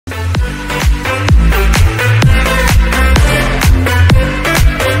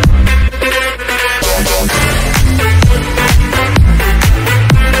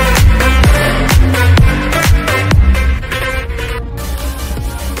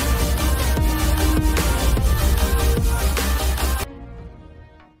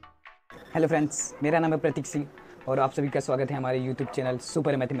Hello friends, मेरा नाम है प्रतीक सिंह और आप सभी का स्वागत है हमारे यूट्यूब चैनल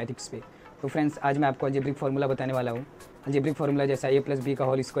सुपर मैथमेटिक्स पे। तो फ्रेंड्स, आज मैं आपको अलजेब्रिक फार्मूला बताने वाला हूँ। अलजेब्रिक फार्मूला जैसा ए प्लस बी का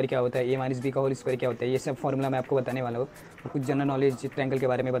होल स्क्वायर क्या होता है, ए माइनस बी का होल स्क्वायर क्या होता है, ये सब फार्मूला मैं आपको बताने वाला हूँ। और कुछ जनरल नॉलेज ट्रायंगल के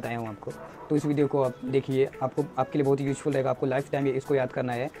बारे में बताया हूँ आपको। तो इस वीडियो को आप देखिए, आपको आपके लिए बहुत ही यूजफुल रहेगा। आपको लाइफ टाइम इसको याद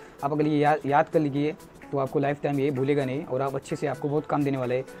करना है। आप अगर ये याद कर लीजिए तो आपको लाइफ टाइम ये भूलेगा नहीं और आप अच्छे से, आपको बहुत काम देने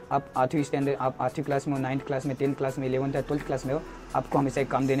वाला है। आप 8वीं स्टैंडर्ड, आप 8वीं क्लास में हो, 9th क्लास में, 10th क्लास में, 11th या 12th क्लास में हो, आपको हमेशा एक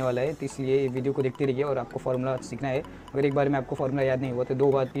काम देने वाला है। तो इसलिए ये वीडियो को देखते रहिए और आपको फार्मूला सीखना है। अगर एक बार में आपको फार्मूला याद नहीं हुआ तो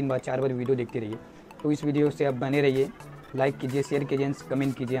 2 बार, 3 बार, 4 बार वीडियो देखते रहिए। तो इस वीडियो से आप बने रहिए। लाइक कीजिए, शेयर कीजिए,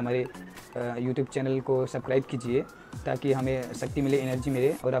 कमेंट कीजिए, हमारे यूट्यूब चैनल को सब्सक्राइब कीजिए ताकि हमें शक्ति मिले, एनर्जी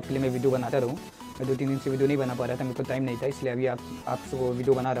मिले और आपके लिए मैं वीडियो बनाता रहूँ। मैं 2-3 दिन से वीडियो नहीं बना पा रहा था, मेरे को टाइम नहीं था, इसलिए अभी आपसे वो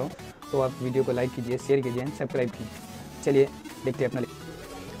वीडियो बना रहा हूँ। तो आप वीडियो को लाइक कीजिए, शेयर कीजिए, सब्सक्राइब कीजिए। चलिए देखते हैं अपना।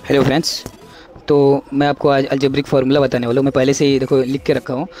 हेलो फ्रेंड्स, तो मैं आपको आज अलजेब्रिक फार्मूला बताने वाला हूँ। मैं पहले से ही देखो लिख के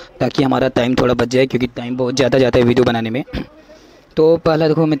रखा हूँ ताकि हमारा टाइम थोड़ा बच जाए, क्योंकि टाइम बहुत ज़्यादा जाता है वीडियो बनाने में। तो पहला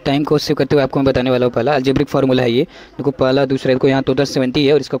देखो, मैं टाइम को सेव करते हुए आपको मैं बताने वाला हूँ। पहला अलजेब्रिक फार्मूला है ये, देखो पहला दूसरा। देखो यहाँ टोटल 70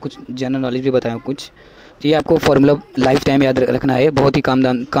 है और इसका कुछ जनरल नॉलेज भी बताया कुछ। तो ये आपको फार्मूला लाइफ टाइम याद रखना है, बहुत ही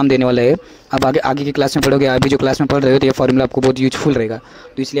काम देने वाला है। अब आगे की क्लास में पढ़ोगे, अभी जो क्लास में पढ़ रहे हो तो ये फार्मूला आपको बहुत यूजफुल रहेगा।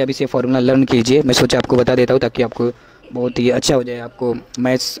 तो इसलिए अभी से फार्मूला लर्न कीजिए। मैं सोचा आपको बता देता हूँ ताकि आपको बहुत ही अच्छा हो जाए, आपको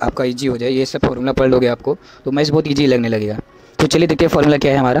मैथ्स आपका ईजी हो जाए। ये सब फार्मूला पढ़ लोगे आपको तो मैथ्स बहुत ईजी लगने लगेगा। तो चलिए देखते हैं फार्मूला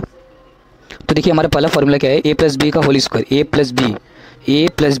क्या है हमारा। तो देखिए हमारा पहला फार्मूला क्या है, ए प्लस बी का होल स्क्वायर। ए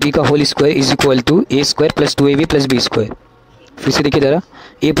प्लस बी का whole square is equal to A square plus 2ab plus B square. फिर से देखिए ज़रा,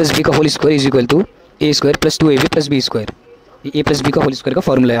 ए प्लस बी का whole square is equal to A square plus 2ab plus B square. A plus B का whole square का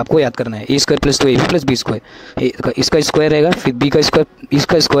formula है, आपको याद करना है। ए square plus 2ab plus B square, इसका स्क्वायर रहेगा, फिर बी का स्क्वायर,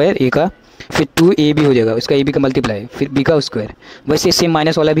 इसका स्क्वायर ए का, फिर 2ab हो जाएगा, इसका ab का मल्टीप्लाई, फिर b का स्क्वायर। वैसे सेम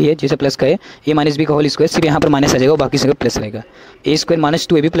माइनस वाला भी है जैसे प्लस का है, ए माइनस बी का होल स्क्वायर, सिर्फ यहाँ पर माइनस आ जाएगा, बाकी सब प्लस रहेगा। ए square minus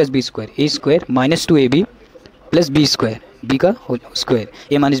 2ab plus B square, ए square minus 2ab plus B square, B का होल स्क्वायर,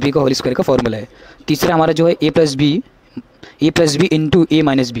 ए माइनस बी का होल स्क्वायर का फॉर्मूला है। तीसरा हमारा जो है ए प्लस बी इंटू ए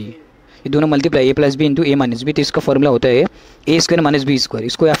माइनस बी, ये दोनों मल्टीप्लाई, ए प्लस बी इंटू ए माइनस बी। तो इसका फॉर्मूला होता है ए स्क्वायर माइनस बी स्क्वायर।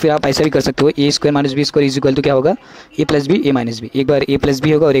 इसको या फिर आप ऐसा भी कर सकते हो, ए square minus B square is equal to क्या होगा, ए प्लस बी ए माइनस बी। एक बार ए प्लस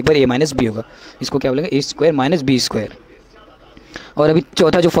बी होगा और एक बार ए माइनस बी होगा, इसको क्या बोलेंगे, ए स्क्वायर माइनस बी स्क्वायर। और अभी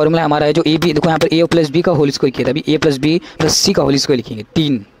चौथा जो फॉर्मूला हमारा है, जो ए बी, देखो यहाँ पर ए प्लस बी का होल स्क्वायर किया था, अभी ए प्लस बी प्लस सी का होल स्क्वायर लिखेंगे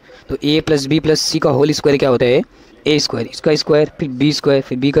 3। तो ए प्लस बी प्लस सी का होल स्क्वायर क्या होता है, ए स्क्वायर, इसका स्क्वायर, फिर बी स्क्वायर,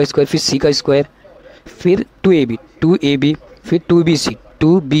 फिर बी का स्क्वायर, फिर सी का स्क्वायर, फिर 2ab, फिर 2bc,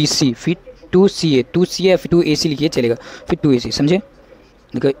 फिर 2ca, फिर 2ac लिखिए चलेगा, फिर 2ac, समझे।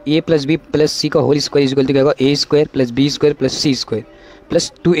 देखो ए प्लस बी प्लस सी का whole square is equal to क्या होगा, ए square plus B square plus सी स्क्वायर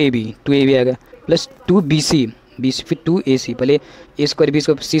प्लस 2ab आएगा, प्लस 2bc, फिर 2ac। पहले ए स्क्वायर बी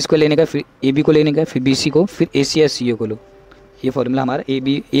स्क्वायर सी स्क्वायर लेने का, फिर ab को लेने का, फिर bc को, फिर ac या co को लो। ये फॉर्मूला हमारा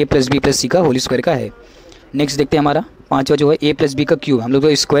ए प्लस बी प्लस सी का होल स्क्वायर का है। नेक्स्ट देखते हैं हमारा पांचवा जो है ए प्लस बी का क्यूब। हम लोग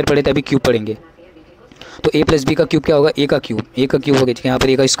तो स्क्वायर पढ़े थे, अभी क्यूब पढ़ेंगे। तो ए प्लस बी का क्यूब क्या होगा, ए का क्यूब हो गया, यहाँ पर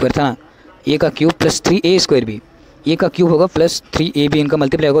ए का स्क्वायर था ना, ए का cube plus 3a square B, ए का क्यूब होगा प्लस 3ab, इनका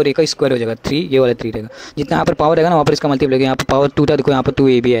मल्टीप्लाई होगा और ए का स्क्वायर हो जाएगा 3, ये वाला 3 रहेगा। जितना यहाँ पर पावर रहेगा ना वहाँ पर इसका मल्टीप्लाई होगा। यहाँ पर पावर 2 था, देखो यहाँ पर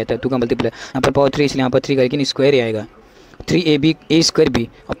 2ab आया था, 2 का मल्टीप्लाई, यहाँ पर पावर 3 इसलिए यहाँ पर 3 का, लेकिन स्क्वायर ही आएगा 3ab ए स्क्वायर बी,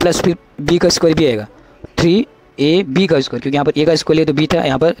 और प्लस फिर बी का स्क्वायर भी आएगा 3ab का स्क्वायर, क्योंकि यहाँ पर ए का स्क्वायर लिया तो बी था,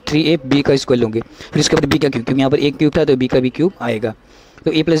 यहाँ पर 3ab का स्क्वायर लोगे, फिर इसके बाद बी का क्यूब, क्योंकि यहाँ पर एक क्यूब था तो बी का भी क्यूब आएगा।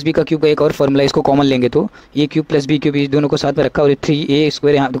 तो ए प्लस बी का क्यूब का एक और फॉर्मूला, इसको कॉमन लेंगे तो ए क्यूब प्लस बी क्यूब, इस दोनों को साथ में रखा और 3a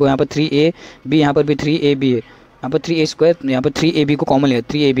स्क्वायर, यहाँ देखो यहाँ पर 3ab, यहाँ पर भी 3ab है, यहाँ पर 3a स्क्वायर, यहाँ पर 3ab को कॉमन लिया,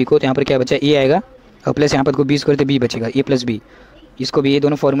 3ab को, तो यहाँ पर क्या बचा, ए आएगा, और प्लस यहाँ पर को बी स्क्वायर तो बी बचेगा, ए प्लस बी। इसको भी, ये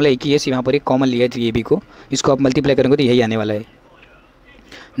दोनों फॉर्मूला एक ही है, यहाँ पर एक कॉमन लिया है 3ab को, इसको आप मल्टीप्लाई करेंगे तो यही आने वाला है।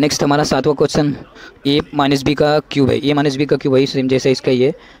 नेक्स्ट हमारा सातवां क्वेश्चन, ए माइनस बी का क्यूब है। ए माइनस बी का क्यूब वही सेम जैसा इसका ही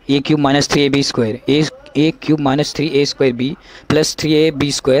है, ए क्यूब माइनस 3ab स्क्वायर, ए cube minus 3a square B plus 3ab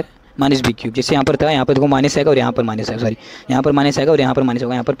square minus B cube. जैसे यहाँ पर था, यहाँ पर देखो माइनस आएगा और यहाँ पर माइनस आएगा, सॉरी यहाँ पर माइनस आएगा और यहाँ पर माइनस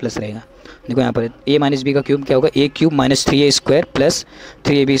होगा, यहाँ पर प्लस रहेगा। देखो यहाँ पर ए माइनस बी का क्यूब क्या होगा, ए cube minus 3a square plus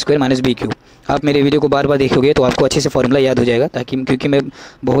 3ab square minus B cube. आप मेरे वीडियो को बार बार देखोगे तो आपको अच्छे से फॉर्मूला याद हो जाएगा, ताकि क्योंकि मैं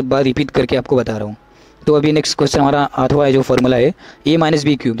बहुत बार रिपीट करके आपको बता रहा हूँ। तो अभी नेक्स्ट क्वेश्चन हमारा आठवां है जो फॉर्मूला है, ए माइनस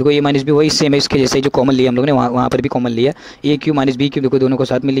बी क्यूब। देखो ए माइनस बी वही सेम है इसके जैसे, जो कॉमन लिया हम लोग ने वहाँ पर भी कॉमन लिया, ए क्यूब माइनस बी क्यूब, देखो दोनों को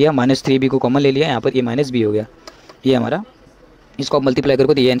साथ में लिया, माइनस 3b को कॉमन ले लिया, यहाँ पर ए माइनस बी हो गया, ये हमारा, इसको आप मल्टीप्लाई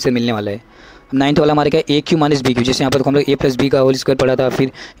करोगे तो ये आंसर मिलने वाला है। नाइन्थ वाला हमारे क्या, ए क्यू माइनस बी क्यू, जैसे यहाँ पर हम लोग ए प्लस बी का होल स्क्वायर पढ़ा था,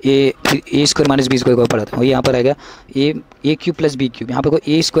 फिर ए स्क्वायर माइनस बी स्क्वायर का पढ़ा था, और यहाँ पर आएगा ए क्यू प्लस बी क्यूब। यहाँ पर कोई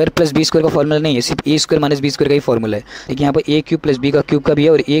ए स्क्वायर प्लस बी स्क्वायर का फॉर्मूला नहीं है, सिर्फ ए स्क्वायर माइनस बी स्क्वायर का ही फॉर्मूला है। लेकिन यहाँ पर ए क्यूब प्लस बी का क्यूब का भी है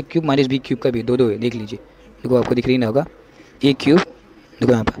और ए क्यूब माइनस बी क्यूब का भी, दो है, देख लीजिए, देखो आपको दिख रही ना होगा, ए क्यूब,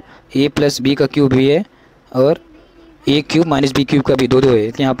 देखो यहाँ पर ए प्लस बी का क्यूब भी है और ए क्यूब माइनस बी क्यूब का भी दो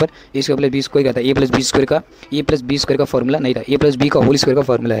है, तो यहाँ पर ए स्क्वायर प्लस बी स्क्वायर का था, ए प्लस बी स्क्वायर का फॉर्मूला नहीं था, ए प्लस बी का होल स्क्वायर का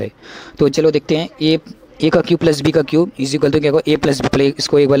फॉर्मूला है। तो चलो देखते हैं, ए का क्यूब प्लस बी का क्यूब इज इक्वल टू क्या होगा, ए प्लस बी,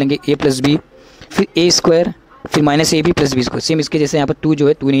 इसको एक बार लेंगे ए प्लस बी, फिर ए स्क्वायर, फिर minus A B plus B square. Same इसके जैसे यहाँ पर 2 जो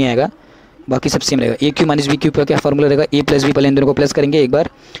है 2 नहीं आएगा, बाकी सब सेम रहेगा। ए क्यूब माइनस बी क्यूब का क्या फॉर्मूला रहेगा, ए प्लस बी, पहले इन दोनों को प्लस करेंगे एक बार,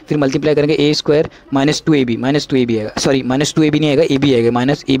 फिर मल्टीप्लाई करेंगे ए स्क्वायर माइनस 2ab आएगा, सॉरी माइनस 2ab नहीं आएगा, ए बी आएगा,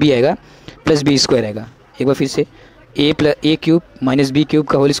 माइनस ए बी आएगा प्लस बी स्क्वायर आएगा। एक बार फिर से ए क्यूब माइनस बी क्यूब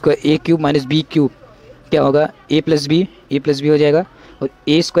का होल स्क्वायर, ए क्यूब माइनस बी क्यूब क्या होगा, ए प्लस बी हो जाएगा, और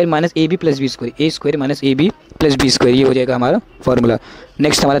ए square minus A B plus B square, A square minus A B plus B square, ये हो जाएगा हमारा फॉर्मूला।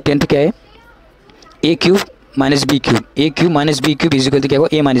 नेक्स्ट हमारा 10th क्या है, ए cube minus B cube, A cube minus B cube is equal to क्या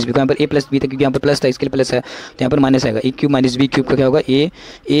होगा, ए माइनस बी, यहाँ पर ए प्लस बी था क्योंकि यहाँ पर प्लस था, इसके लिए प्लस है, तो यहाँ पर माइनस आएगा। ए क्यूब माइनस बी क्यूब का क्या होगा,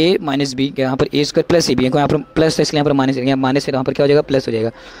 ए माइनस बी, यहाँ पर ए स्क्वायर प्लस ए बी, यहाँ पर प्लस है इसलिए यहाँ पर माइनस है, यहाँ माइनस है, यहाँ पर क्या हो जाएगा, प्लस हो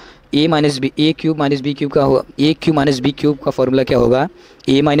जाएगा। ए माइनस बी, ए क्यूब माइनस बी क्यूब का होगा, ए क्यूब माइनस बी क्यूब का फॉर्मूला क्या होगा,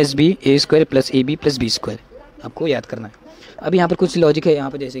 ए minus B A square plus A B plus B square, आपको याद करना है। अब यहाँ पर कुछ लॉजिक है यहाँ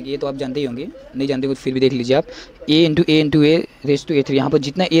पर, जैसे कि ये तो आप जानते ही होंगे, नहीं जानते कुछ फिर भी देख लीजिए आप, ए इंटू ए रेस टू ए 3, यहाँ पर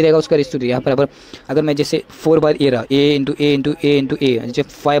जितना ए रहेगा उसका रेस टू 3, यहाँ पर अगर मैं जैसे 4 बार ए रहा, ए इंटू ए जैसे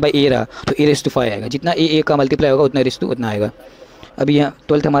 5 बाई ए रहा तो ए रेस टू 5 आएगा, जितना ए का मल्टीप्लाई होगा उतना रेस टू उतना आएगा। अभी यहाँ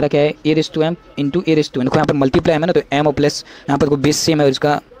 12th हमारा क्या है, ए raise to M into A raise to N, देखो यहाँ पर मल्टीप्लाई है ना, तो एम और प्लस, यहाँ पर बेस सेम है और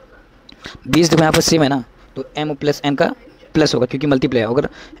इसका बेस देखो यहाँ पर सेम है ना, तो एम और प्लस एन का प्लस होगा क्योंकि मल्टीप्लाई होगा।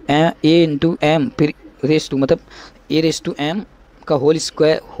 अगर ए इंटू एम फिर रेस टू, मतलब ए रेस टू एम का whole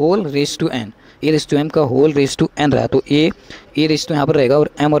square whole raise to N, A raise to M का होल रेस टू एन रहा, तो ए रेस टू यहाँ पर रहेगा और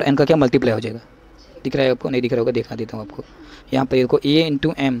एम और एन का क्या मल्टीप्लाई हो जाएगा। दिख रहा है आपको, नहीं दिख रहा होगा, दिखा देता हूँ आपको। यहाँ पर देखो ए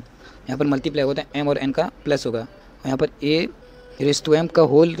इंटू एम, यहाँ पर मल्टीप्लाई होता है एम और एन का प्लस होगा, यहाँ पर ए रेस टू एम का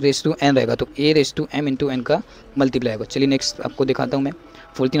होल रेस टू एन रहेगा, तो ए raise to M into N का मल्टीप्लाई होगा। चलिए नेक्स्ट आपको दिखाता हूँ मैं।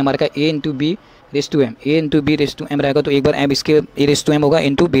 14 हमारा का ए into B raise to M, A into B raise to M रहेगा, तो एक बार एम इसके ए रेस टू एम होगा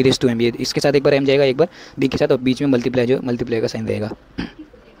into B raise to M, ये इसके साथ एक बार एम जाएगा, एक बार बी के साथ, और बीच में मल्टीप्लाई जो मल्टीप्लाई का साइन रहेगा।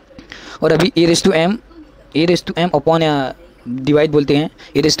 और अभी ए raise to M upon divide बोलते हैं,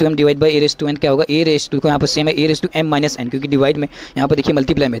 ए raise to M divide by A raise to N क्या होगा, ए रेस टू को यहाँ पर सेम है ए raise to M minus N, क्योंकि डिवाइड में यहाँ पर देखिए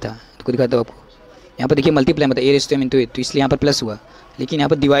मल्टीप्लाई में था, तो दिखाता हूँ आपको, यहाँ पर देखिए मल्टीप्लाई में था ए रेस टू एम इंटू ए, तो इसलिए यहाँ पर प्लस हुआ, लेकिन यहाँ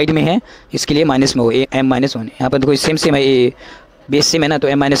पर डिवाइड में है इसके लिए माइनस में होगा, एम माइनस 1, यहाँ पर देखो सेम है, ए बेस सेम है ना, तो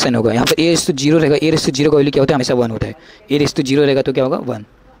एम माइनस एन होगा। यहाँ पर ए रेस टू 0 रहेगा, ए रेस टू 0 का वैल्यू क्या होता है, हमेशा 1 होता है, ए रेस टू 0 रहेगा तो क्या होगा 1।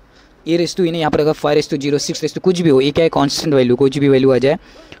 ए रेस टू यहाँ पर अगर 5 रेस टू 0 6 रेस टू कुछ भी हो, ये क्या है कांस्टेंट वैल्यू, कुछ भी वैल्यू आ जाए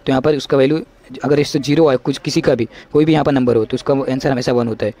तो यहाँ पर उसका वैल्यू अगर रेस टू 0 आए, कुछ किसी का भी कोई भी यहाँ पर नंबर हो तो उसका आंसर हमेशा 1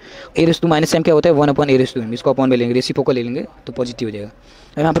 होता है। ए रेस टू माइनस एम क्या होता है 1 upon A raise to M, इसको अपॉन में लेंगे, रेसिप्रोकल ले लेंगे तो पॉजिटिव हो जाएगा।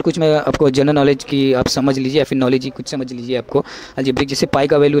 यहाँ पर कुछ मैं आपको जनरल नॉलेज की आप समझ लीजिए या फिर नॉलेज ही कुछ समझ लीजिए। आपको अलजेब्रिक जैसे पाई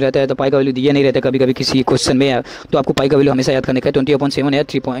का वैल्यू रहता है तो पाई का वैल्यू दिया नहीं रहता कभी कभी किसी क्वेश्चन में, तो आपको पाई का वैल्यू हमेशा याद करने का है 20/7 या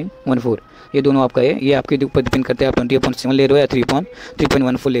 3.14, ये दोनों आपका है, ये आपके ऊपर डिपेंड करता है आप 20/7 ले रहे हो या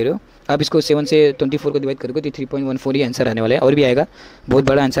 3.14 ले रहे हो। आप इसको 7 से 24 को डिवाइड करोगे तो 3.14 ही आंसर आने वाला है, और भी आएगा, बहुत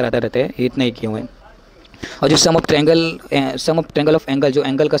बड़ा आंसर आता रहता है, इतना ही क्यों है। और जो सम ऑफ ट्रायंगल ऑफ एंगल, जो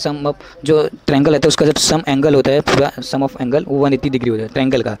एंगल का सम ऑफ जो ट्रायंगल है उसका जब सम एंगल होता है पूरा सम ऑफ एंगल वो 180 डिग्री होता है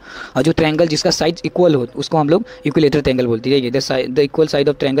ट्रायंगल का, और जो ट्रायंगल जिसका साइड इक्वल हो उसको हम लोग इक्विलेटरल ट्रायंगल बोलते हैं। The equal side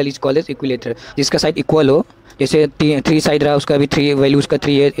of triangle is called as equilateral, जिसका साइड इक्वल हो, जैसे 3 साइड रहा उसका भी 3 वैल्यू, उसका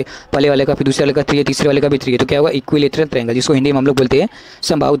 3 है, पहले वाले का, फिर दूसरे वाले का 3 है, तीसरे वाले का भी 3 है, तो क्या होगा इक्विलेटरल ट्रायंगल, जिसको हिंदी में हम लोग बोलते हैं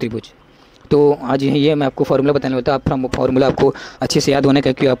समबाहु त्रिभुज। तो आज ये मैं आपको फार्मूला बताने वाला था, आप फार्मूला आपको अच्छे से याद होने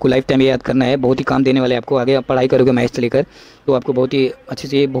का, क्योंकि आपको लाइफ टाइम ये याद करना है, बहुत ही काम देने वाला है आपको, आगे आप पढ़ाई करोगे मैथ्स से लेकर तो आपको बहुत ही अच्छे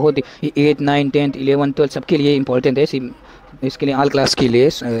से, बहुत ही 8, 9, 10, 11, 12 सबके लिए इंपॉर्टेंट है, इसके लिए ऑल क्लास के लिए,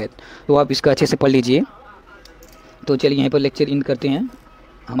 तो आप इसका अच्छे से पढ़ लीजिए। तो चलिए यहीं पर लेक्चर इन करते हैं,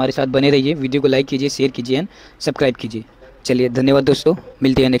 हमारे साथ बने रहिए, वीडियो को लाइक कीजिए, शेयर कीजिए एंड सब्सक्राइब कीजिए। चलिए धन्यवाद दोस्तों,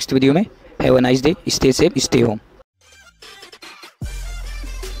 मिलते हैं नेक्स्ट वीडियो में। Have a nice day, stay safe, stay home.